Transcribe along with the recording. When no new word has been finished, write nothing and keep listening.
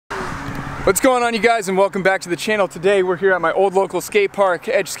What's going on, you guys, and welcome back to the channel. Today we're here at my old local skate park,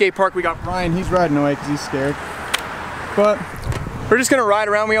 Edge Skate Park. We got Brian, he's riding away because he's scared. But we're just gonna ride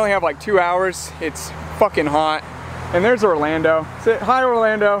around. We only have like 2 hours. It's fucking hot. And there's Orlando. Say hi,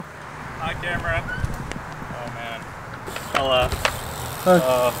 Orlando. Hi, camera. Oh man.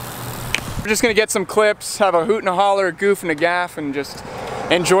 Hello. We're just gonna get some clips, have a hoot and a holler, a goof and a gaff, and just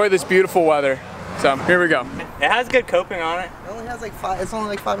enjoy this beautiful weather. So here we go. It has good coping on it. It only has like it's only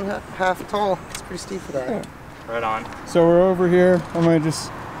like 5.5 tall. It's pretty steep for that. Yeah. Right on. So we're over here. I'm gonna just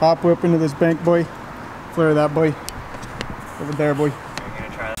hop whip into this bank, boy. Flare that, boy. Over there, boy. I'm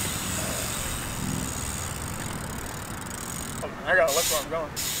gonna try that. Oh, I gotta look where I'm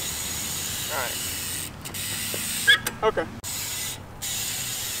going. Alright. Okay.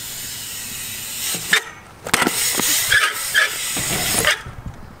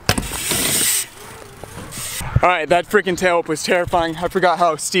 Alright, that freaking tail whip was terrifying. I forgot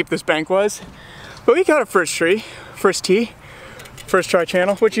how steep this bank was. But we got a first tee. First try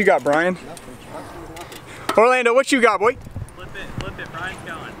channel. What you got, Brian? Orlando, what you got, boy? Flip it, Brian's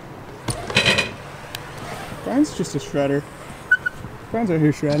going. Brian's just a shredder. Brian's out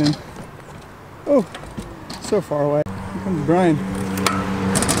here shredding. Oh, so far away. Here comes Brian.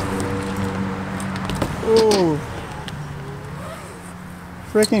 Oh.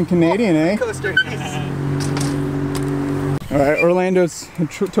 Freaking Canadian, eh? Coaster. Alright, Orlando's a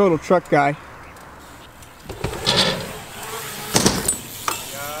total truck guy.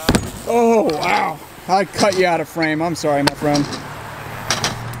 Oh, wow. I cut you out of frame. I'm sorry, my friend.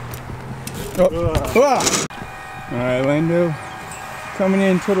 Oh. Alright, Orlando. Coming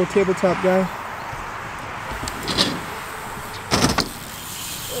in, total tabletop guy.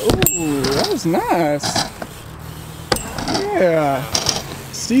 Ooh, that was nice. Yeah.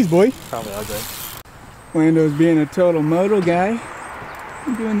 Steve's boy. Probably ugly. Orlando's being a total modal guy.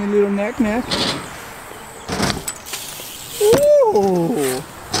 Doing the little knack-knack. Ooh!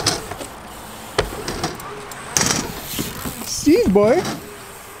 Steve boy!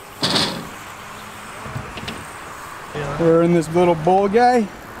 Yeah. We're in this little bowl guy.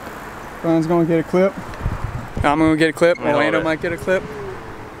 Brian's gonna get a clip. I'm gonna get a clip. Orlando might get a clip.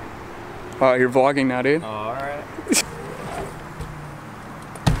 Oh, you're vlogging now, dude. Oh, alright.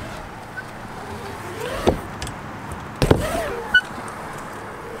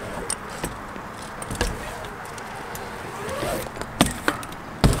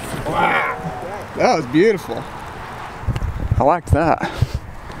 Wow, that was beautiful. I liked that.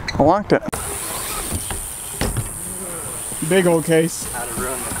 I liked it. Big old case. How to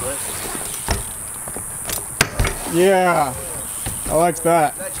ruin the clip. Yeah, I liked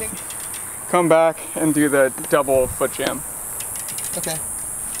that. Come back and do the double foot jam. Okay.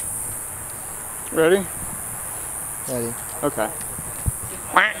 Ready? Ready. Okay.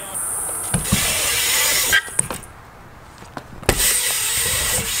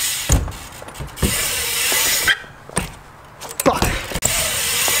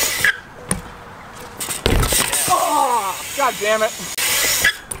 God damn it.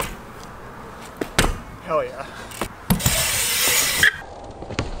 Hell yeah.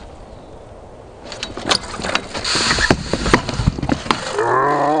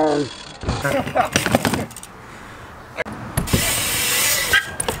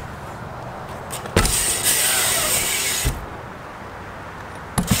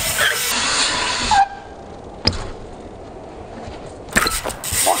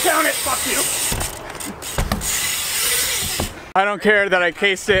 I'll count it, fuck you. I don't care that I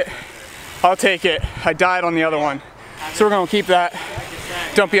cased it. I'll take it. I died on the other one. So we're gonna keep that.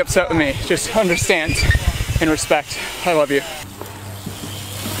 Don't be upset with me. Just understand and respect. I love you.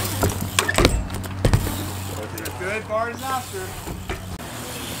 Good bar disaster.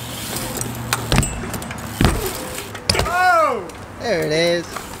 Oh! There it is.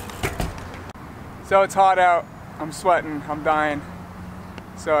 So it's hot out. I'm sweating. I'm dying.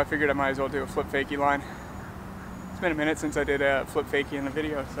 So I figured I might as well do a flip fakie line. It's been a minute since I did a flip fakie in a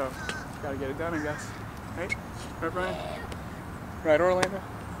video, so gotta get it done, I guess. Right? Right, Brian? Right, Orlando?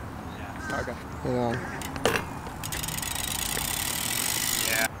 Yeah. Okay. Hang on.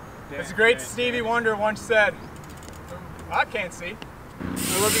 Yeah. It's a great Stevie Wonder once said. I can't see.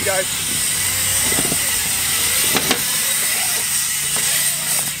 I love you guys.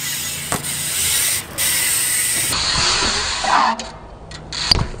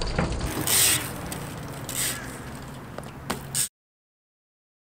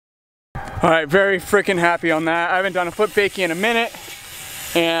 Alright, very freaking happy on that. I haven't done a flip fakie in a minute,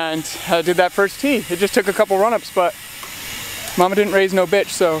 and I did that first tee. It just took a couple run-ups, but Mama didn't raise no bitch,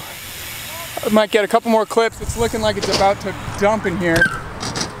 so I might get a couple more clips. It's looking like it's about to dump in here.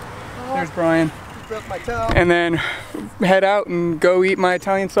 There There's Brian. Broke my toe. And then head out and go eat my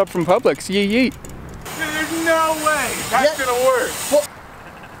Italian sub from Publix. Yeet yeet. Dude, there's no way that's gonna work. Well,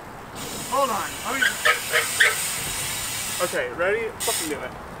 hold on. Okay, ready? Fucking do it.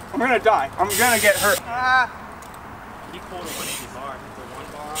 I'm gonna die. I'm gonna get hurt. He pulled a 180 bar. The one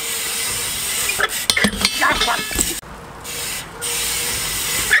bar.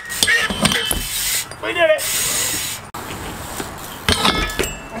 We did it!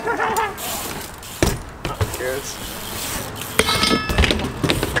 Cheers.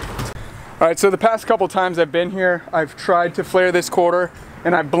 Alright, so the past couple times I've been here, I've tried to flare this quarter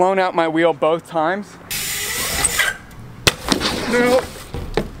and I've blown out my wheel both times. No.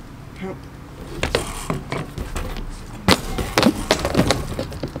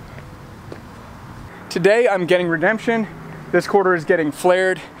 Today I'm getting redemption. This quarter is getting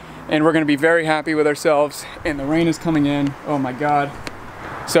flared and we're gonna be very happy with ourselves, and the rain is coming in. Oh my God.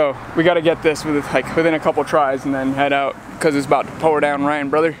 So we gotta get this within a couple tries and then head out because it's about to pour down rain,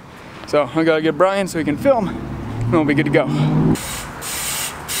 brother. So I gotta get Brian so he can film and we'll be good to go.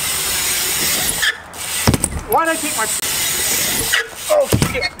 Why'd I take my... Oh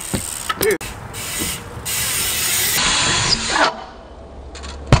shit! Dude.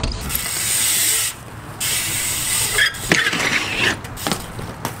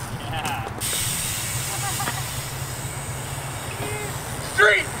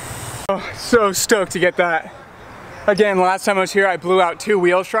 Oh, so stoked to get that. Again, last time I was here, I blew out 2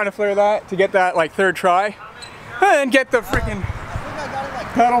 wheels trying to flare that to get that like 3rd try. And get the freaking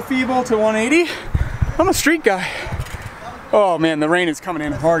pedal feeble to 180. I'm a street guy. Oh man, the rain is coming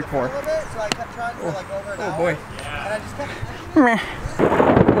in hardcore. Oh boy.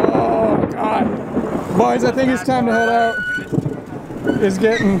 Oh God. Boys, I think it's time to head out. It's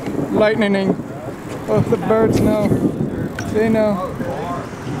getting lightning. Oh, the birds know. They know.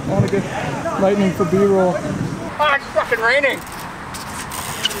 I want to get lightning for B-roll. Ah, it's fucking raining.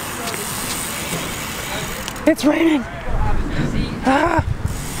 It's raining. Ah.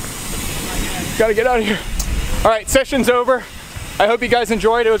 Gotta get out of here. All right, session's over. I hope you guys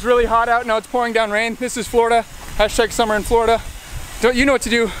enjoyed. It was really hot out. Now it's pouring down rain. This is Florida. Hashtag summer in Florida. You know what to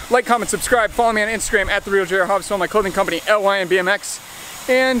do. Like, comment, subscribe. Follow me on Instagram at TheRealJR Hobbs. Follow my clothing company, LYNBMX.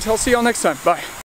 And I'll see y'all next time. Bye.